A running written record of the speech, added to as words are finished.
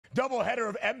doubleheader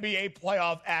of NBA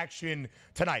playoff action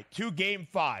tonight. 2 Game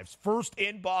 5s. First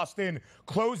in Boston,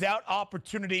 closeout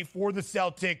opportunity for the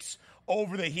Celtics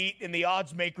over the Heat, and the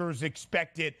odds makers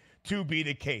expect it to be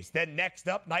the case. Then next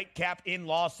up, nightcap in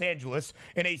Los Angeles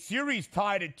in a series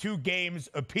tied at 2 games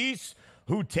apiece.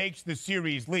 Who takes the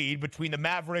series lead between the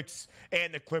Mavericks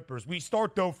and the Clippers? We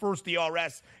start, though, first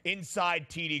DRS inside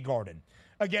TD Garden.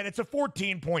 Again, it's a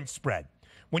 14-point spread.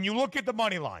 When you look at the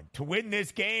money line, to win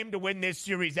this game, to win this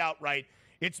series outright,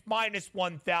 it's minus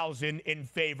 1,000 in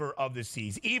favor of the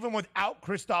C's. Even without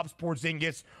Kristaps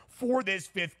Porzingis for this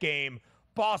 5th game,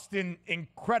 Boston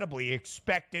incredibly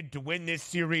expected to win this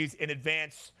series in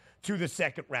advance to the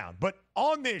 2nd round. But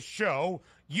on this show,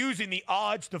 using the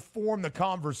odds to form the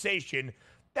conversation,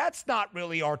 that's not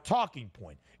really our talking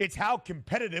point. It's how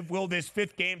competitive will this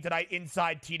 5th game tonight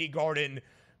inside TD Garden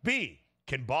be?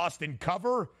 Can Boston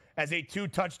cover as a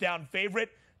 2-touchdown favorite?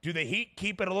 Do the Heat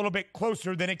keep it a little bit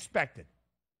closer than expected?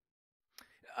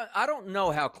 I don't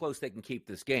know how close they can keep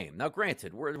this game. Now,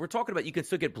 granted, we're talking about you can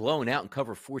still get blown out and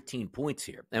cover 14 points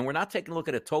here. And we're not taking a look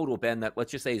at a total, Ben, that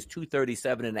let's just say is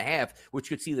 237.5, which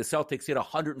could see the Celtics hit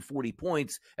 140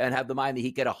 points and have the Miami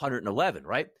Heat get 111,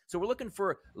 right? So we're looking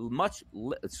for much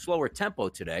slower tempo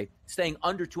today, staying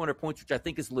under 200 points, which I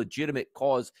think is a legitimate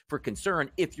cause for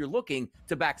concern if you're looking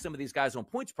to back some of these guys on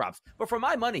points props. But for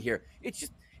my money here, it's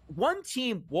just one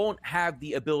team won't have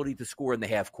the ability to score in the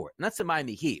half court, and that's the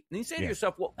Miami Heat. And you say to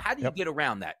yourself, well, how do you get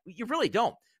around that? You really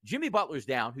don't. Jimmy Butler's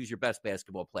down, who's your best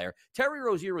basketball player. Terry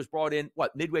Rozier was brought in,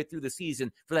 midway through the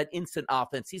season for that instant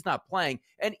offense. He's not playing.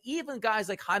 And even guys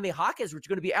like Jaime Jaquez, which are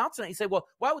going to be out tonight, you say, well,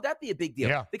 why would that be a big deal?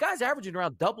 Yeah. The guy's averaging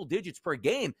around double digits per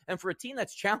game. And for a team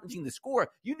that's challenging the score,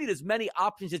 you need as many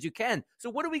options as you can.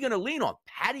 So what are we going to lean on?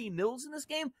 Patty Mills in this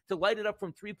game to light it up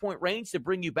from 3-point range to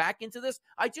bring you back into this?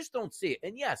 I just don't see it.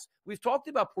 And yes, we've talked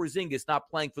about Porzingis not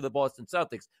playing for the Boston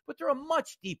Celtics, but they're a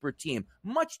much deeper team,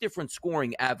 much different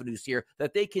scoring avenues here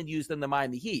that they can use than the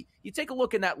Miami Heat. You take a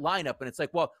look in that lineup, and it's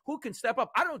like, well, who can step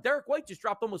up? I don't know. Derek White just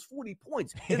dropped almost 40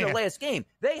 points in the last game.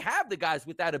 They have the guys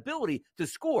with that ability to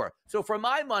score. So for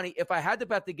my money, if I had to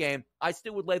bet the game, I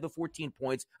still would lay the 14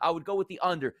 points. I would go with the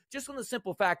under, just when the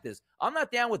simple fact is, I'm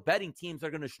not down with betting teams that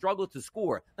are going to struggle to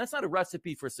score. That's not a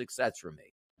recipe for success for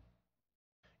me.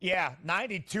 Yeah,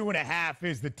 92.5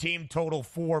 is the team total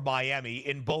for Miami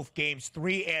in both games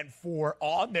 3 and 4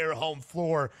 on their home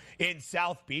floor in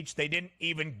South Beach. They didn't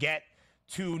even get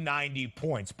to 90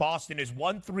 points. Boston has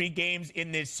won 3 games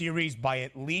in this series by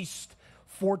at least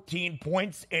 14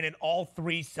 points, and in all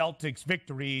 3 Celtics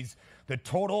victories, the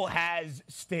total has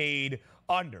stayed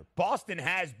under. Boston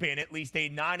has been at least a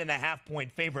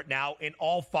 9.5-point favorite now in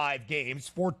all 5 games.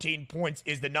 14 points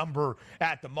is the number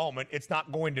at the moment. It's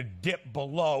not going to dip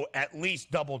below at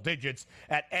least double digits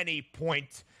at any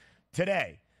point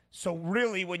today. So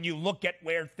really, when you look at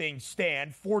where things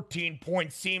stand, 14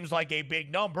 points seems like a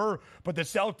big number, but the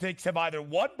Celtics have either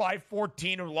won by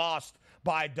 14 or lost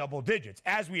by double digits.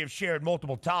 As we have shared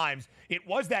multiple times, it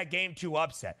was that Game 2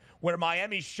 upset where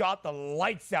Miami shot the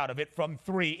lights out of it from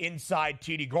 3 inside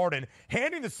TD Garden,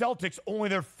 handing the Celtics only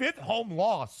their 5th home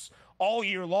loss all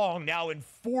year long, now in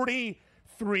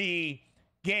 43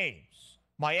 games.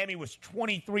 Miami was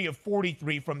 23 of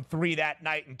 43 from 3 that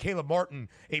night, and Caleb Martin,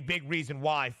 a big reason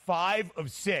why, 5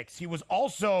 of 6. He was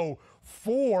also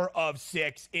 4 of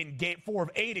 6 in game 4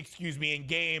 of 8, in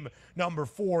game number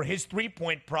 4. His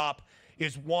 3-point prop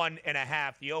is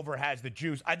 1.5. The over has the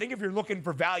juice. I think if you're looking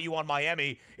for value on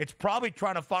Miami, it's probably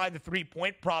trying to find the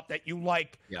 3-point prop that you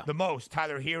like the most.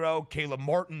 Tyler Hero, Caleb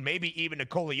Martin, maybe even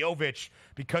Nikola Jovic,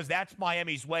 because that's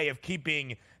Miami's way of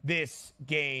keeping this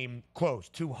game close.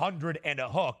 200 and a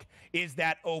hook is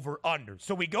that over-under.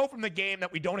 So we go from the game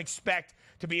that we don't expect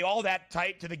to be all that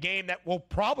tight to the game that will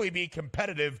probably be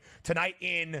competitive tonight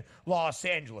in Los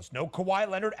Angeles. No Kawhi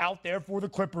Leonard out there for the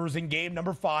Clippers in game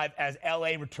number 5 as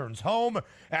LA returns home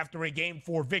after a game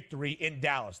 4 victory in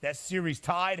Dallas. That series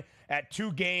tied at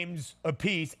 2 games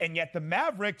apiece, and yet the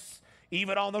Mavericks,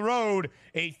 even on the road,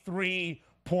 a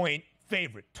 3-point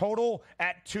favorite. Total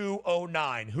at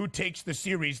 209. Who takes the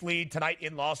series lead tonight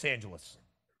in Los Angeles?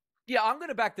 Yeah, I'm going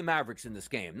to back the Mavericks in this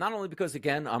game. Not only because,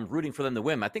 again, I'm rooting for them to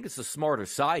win. I think it's the smarter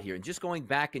side here. And just going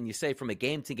back and you say from a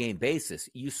game-to-game basis,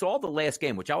 you saw the last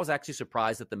game, which I was actually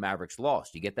surprised that the Mavericks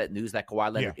lost. You get that news that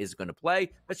Kawhi Leonard is going to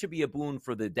play. That should be a boon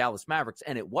for the Dallas Mavericks,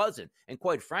 and it wasn't. And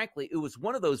quite frankly, it was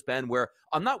one of those, Ben, where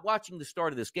I'm not watching the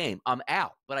start of this game. I'm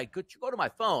out. But I go to my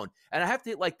phone, and I have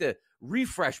to hit like the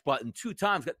refresh button 2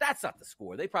 times. That's not the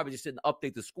score. They probably just didn't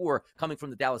update the score coming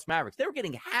from the Dallas Mavericks. They were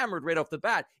getting hammered right off the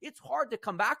bat. It's hard to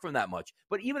come back from that much.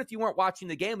 But even if you weren't watching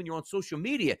the game and you're on social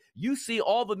media, you see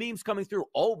all the memes coming through.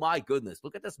 Oh, my goodness.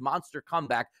 Look at this monster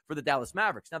comeback for the Dallas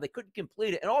Mavericks. Now, they couldn't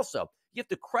complete it. And also, you have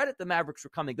to credit the Mavericks for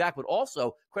coming back, but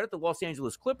also credit the Los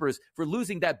Angeles Clippers for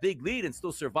losing that big lead and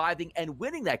still surviving and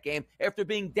winning that game after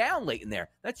being down late in there.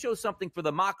 That shows something for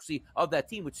the moxie of that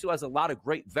team, which still has a lot of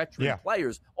great veteran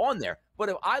players on there. But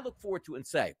if I look forward to it and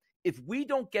say, if we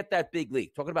don't get that big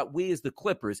lead, talking about we as the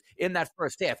Clippers in that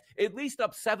first half, at least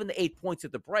up 7 to 8 points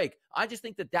at the break, I just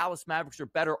think the Dallas Mavericks are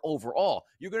better overall.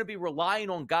 You're going to be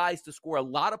relying on guys to score a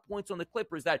lot of points on the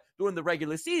Clippers that during the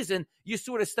regular season, you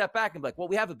sort of step back and be like, well,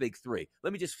 we have a big 3.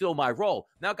 Let me just fill my role.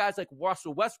 Now guys like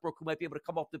Russell Westbrook, who might be able to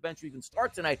come off the bench or even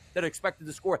start tonight, that are expected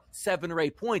to score 7 or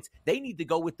 8 points, they need to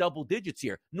go with double digits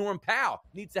here. Norm Powell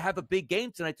needs to have a big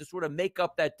game tonight to sort of make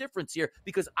up that difference here,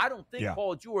 because I don't think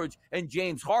Paul George and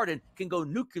James Harden can go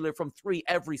nuclear from 3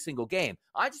 every single game.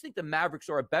 I just think the Mavericks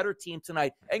are a better team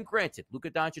tonight. And granted,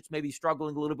 Luka Doncic may be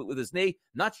struggling a little bit with his knee.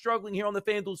 Not struggling here on the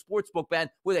FanDuel Sportsbook, Ben,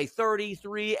 with a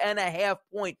 33.5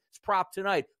 point prop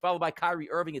tonight, followed by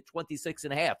Kyrie Irving at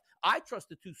 26.5. I trust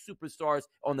the 2 superstars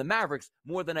on the Mavericks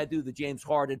more than I do the James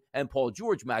Harden and Paul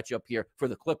George matchup here for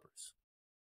the Clippers.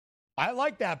 I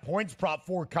like that points prop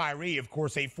for Kyrie. Of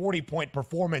course, a 40-point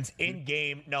performance in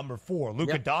game number 4.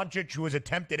 Luka Doncic, who has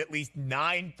attempted at least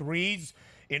 9 threes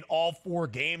in all 4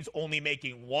 games, only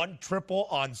making 1 triple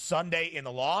on Sunday in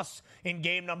the loss. In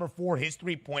game number 4, his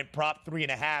 3-point prop,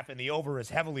 3.5, and the over is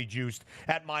heavily juiced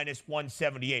at minus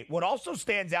 178. What also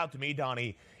stands out to me,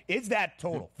 Donnie, is that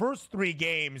total. First 3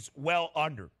 games, well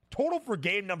under. Total for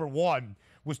game number 1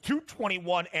 was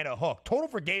 221 and a hook. Total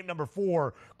for game number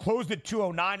 4 closed at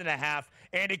 209.5,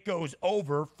 and it goes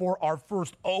over for our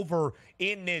first over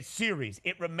in this series.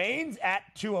 It remains at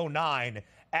 209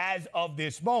 as of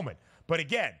this moment. But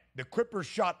again, the Clippers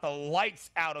shot the lights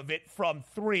out of it from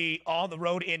 3 on the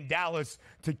road in Dallas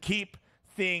to keep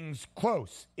things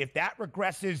close. If that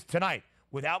regresses tonight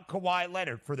without Kawhi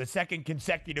Leonard for the second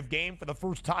consecutive game for the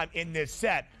first time in this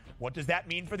set, what does that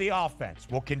mean for the offense?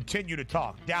 We'll continue to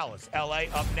talk. Dallas, LA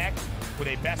up next with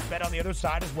a best bet on the other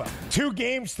side as well. 2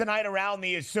 games tonight around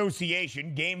the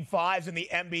association. Game 5s in the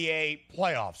NBA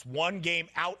playoffs. 1 game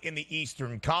out in the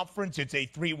Eastern Conference. It's a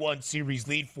 3-1 series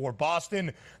lead for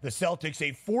Boston. The Celtics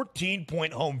a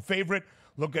 14-point home favorite,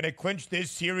 looking to clinch this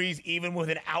series even with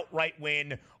an outright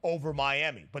win over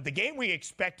Miami. But the game we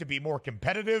expect to be more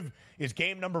competitive is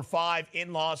game number 5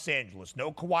 in Los Angeles.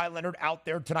 No Kawhi Leonard out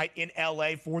there tonight in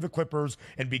LA for the Clippers,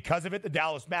 and because of it, the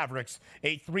Dallas Mavericks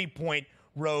a 3-point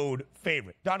road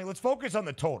favorite. Donnie, let's focus on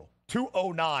the total.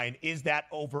 209 is that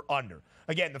over-under.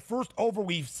 Again, the first over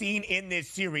we've seen in this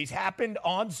series happened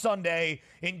on Sunday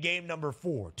in game number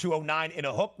 4. 209 and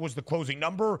a hook was the closing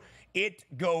number. It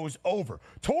goes over.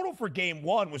 Total for game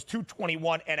 1 was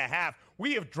 221 and a half.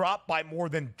 We have dropped by more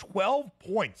than 12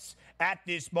 points at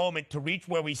this moment to reach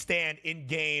where we stand in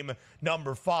game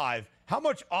number 5. How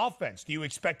much offense do you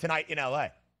expect tonight in LA?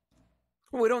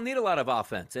 Well, we don't need a lot of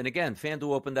offense. And again,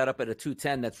 FanDuel opened that up at a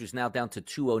 210. That's just now down to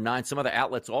 209. Some other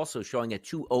outlets also showing at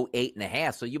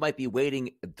 208.5. So you might be waiting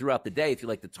throughout the day if you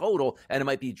like the total, and it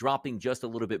might be dropping just a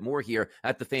little bit more here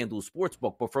at the FanDuel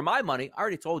Sportsbook. But for my money, I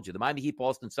already told you, the Miami Heat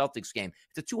Boston Celtics game,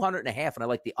 it's a 200.5, and I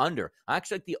like the under. I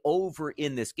actually like the over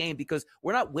in this game because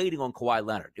we're not waiting on Kawhi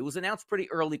Leonard. It was announced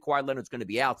pretty early Kawhi Leonard's going to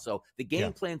be out, so the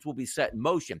game plans will be set in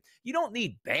motion. You don't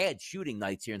need bad shooting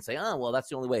nights here and say, oh, well, that's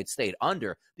the only way it stayed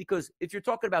under, because if you're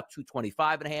talking about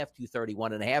 225.5,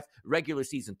 231.5 regular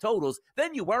season totals,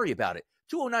 then you worry about it.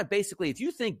 209, basically, if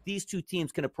you think these 2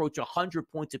 teams can approach 100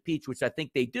 points apiece, which I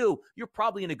think they do, you're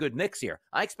probably in a good mix here.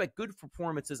 I expect good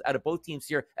performances out of both teams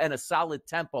here and a solid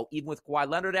tempo, even with Kawhi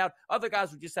Leonard out. Other guys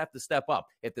will just have to step up.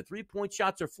 If the 3-point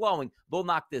shots are flowing, they'll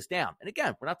knock this down. And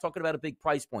again, we're not talking about a big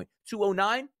price point.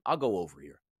 209, I'll go over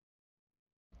here.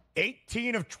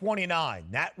 18 of 29.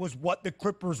 That was what the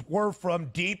Clippers were from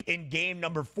deep in game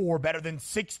number 4, better than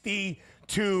 62%.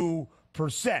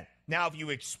 Now, if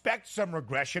you expect some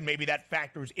regression, maybe that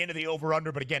factors into the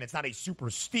over-under, but again, it's not a super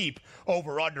steep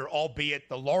over-under, albeit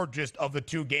the largest of the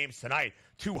 2 games tonight.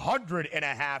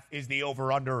 200.5 is the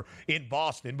over-under in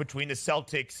Boston between the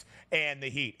Celtics and the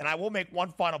Heat. And I will make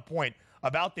one final point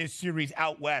about this series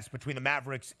out west between the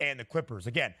Mavericks and the Clippers.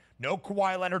 Again, no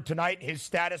Kawhi Leonard tonight. His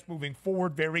status moving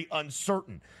forward, very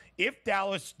uncertain. If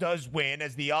Dallas does win,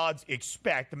 as the odds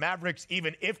expect, the Mavericks,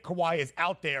 even if Kawhi is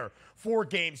out there for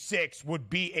Game 6, would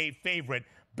be a favorite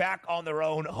back on their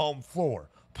own home floor.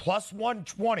 Plus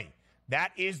 120.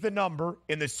 That is the number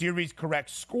in the series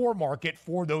correct score market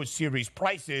for those series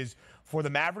prices for the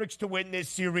Mavericks to win this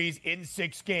series in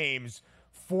 6 games,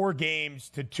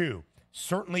 4-2.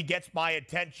 Certainly gets my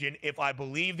attention if I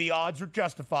believe the odds are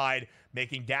justified,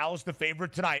 making Dallas the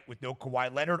favorite tonight with no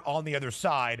Kawhi Leonard on the other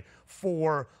side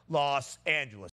for Los Angeles.